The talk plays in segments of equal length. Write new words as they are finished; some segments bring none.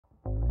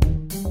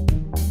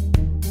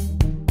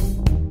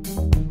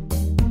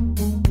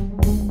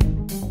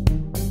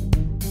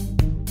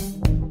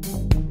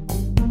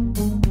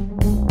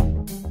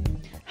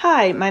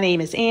Hi, my name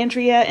is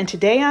Andrea, and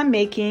today I'm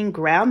making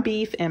ground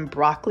beef and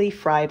broccoli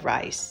fried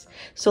rice.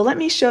 So let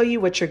me show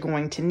you what you're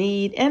going to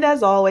need, and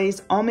as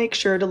always, I'll make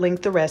sure to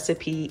link the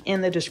recipe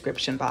in the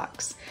description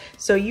box.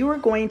 So you are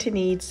going to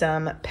need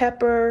some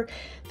pepper.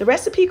 The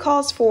recipe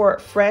calls for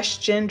fresh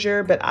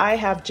ginger, but I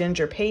have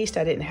ginger paste.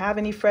 I didn't have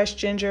any fresh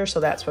ginger,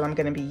 so that's what I'm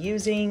going to be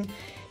using.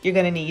 You're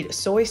going to need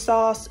soy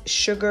sauce,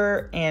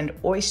 sugar, and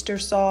oyster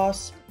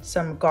sauce,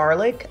 some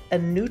garlic, a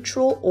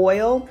neutral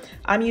oil.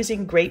 I'm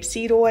using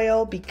grapeseed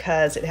oil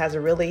because it has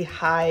a really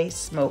high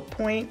smoke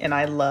point and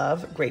I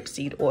love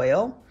grapeseed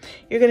oil.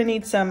 You're going to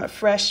need some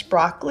fresh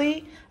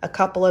broccoli, a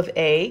couple of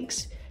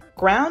eggs,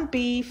 ground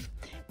beef,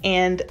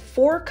 and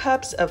 4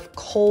 cups of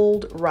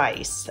cold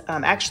rice,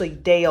 actually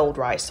day-old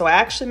rice. So I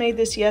actually made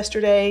this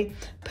yesterday,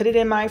 put it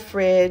in my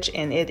fridge,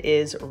 and it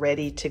is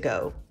ready to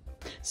go.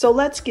 So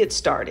let's get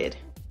started.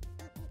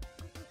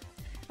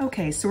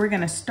 Okay, so we're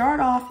gonna start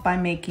off by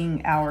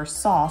making our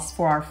sauce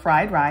for our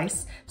fried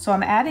rice. So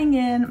I'm adding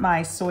in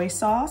my soy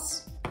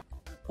sauce,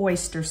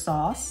 oyster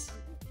sauce,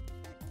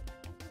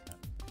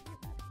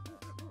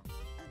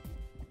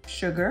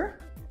 sugar,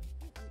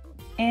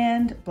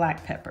 and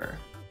black pepper.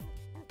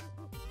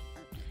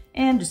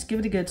 And just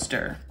give it a good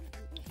stir.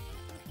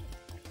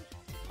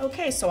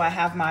 Okay, so I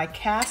have my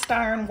cast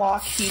iron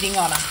wok heating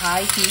on a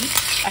high heat.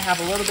 I have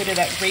a little bit of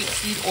that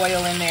grapeseed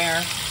oil in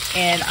there,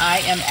 and I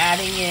am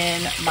adding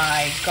in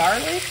my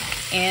garlic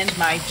and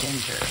my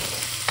ginger.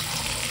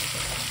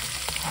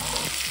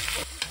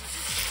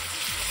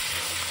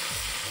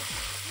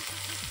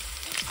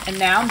 And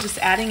now I'm just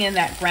adding in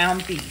that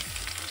ground beef.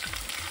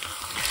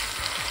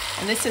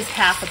 And this is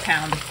 ½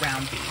 pound of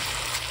ground beef.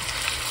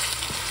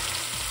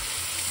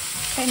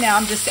 Okay, now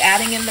I'm just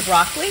adding in the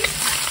broccoli.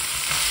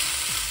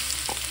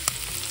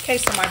 Okay,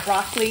 so my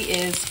broccoli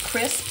is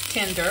crisp,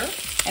 tender,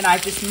 and I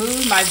just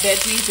moved my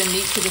veggies and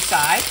meat to the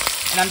side,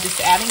 and I'm just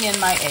adding in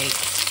my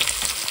eggs.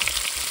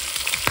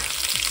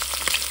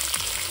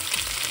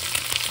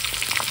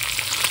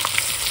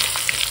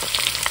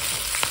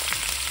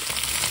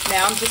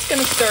 Now I'm just going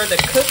to stir the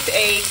cooked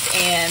eggs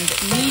and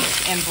meat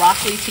and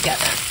broccoli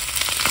together.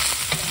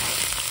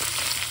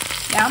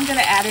 Now I'm going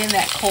to add in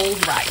that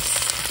cold rice.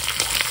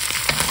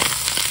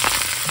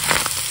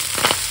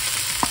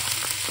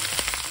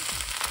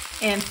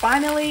 And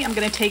finally, I'm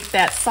going to take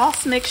that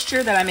sauce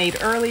mixture that I made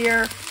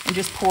earlier and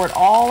just pour it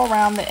all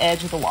around the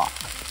edge of the wok.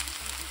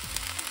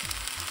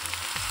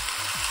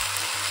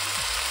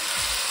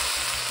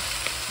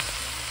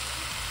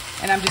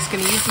 And I'm just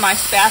going to use my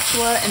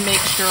spatula and make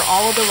sure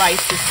all of the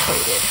rice is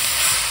coated.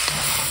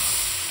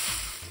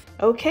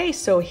 Okay,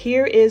 so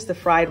here is the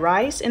fried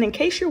rice. And in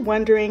case you're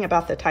wondering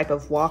about the type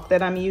of wok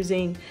that I'm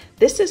using,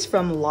 this is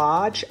from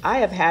Lodge. I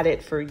have had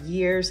it for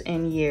years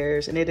and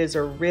years, and it is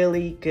a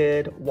really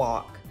good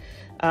wok.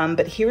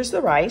 But here's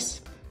the rice.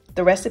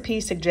 The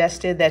recipe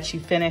suggested that you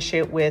finish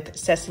it with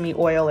sesame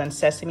oil and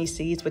sesame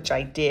seeds, which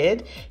I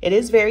did. It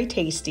is very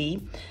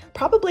tasty.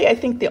 Probably, I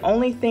think the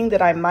only thing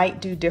that I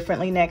might do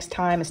differently next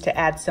time is to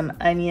add some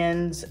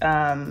onions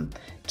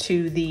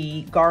to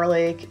the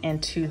garlic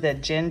and to the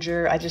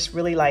ginger. I just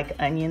really like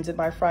onions in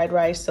my fried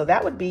rice, so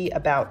that would be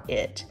about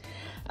it.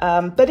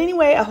 But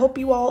anyway, I hope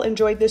you all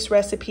enjoyed this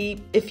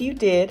recipe. If you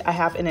did, I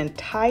have an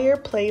entire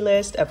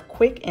playlist of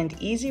quick and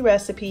easy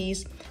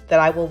recipes that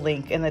I will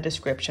link in the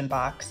description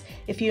box.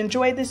 If you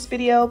enjoyed this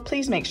video,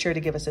 please make sure to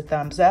give us a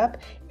thumbs up.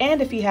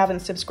 And if you haven't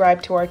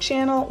subscribed to our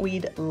channel,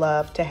 we'd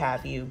love to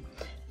have you.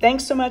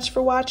 Thanks so much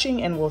for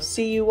watching, and we'll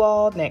see you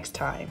all next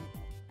time.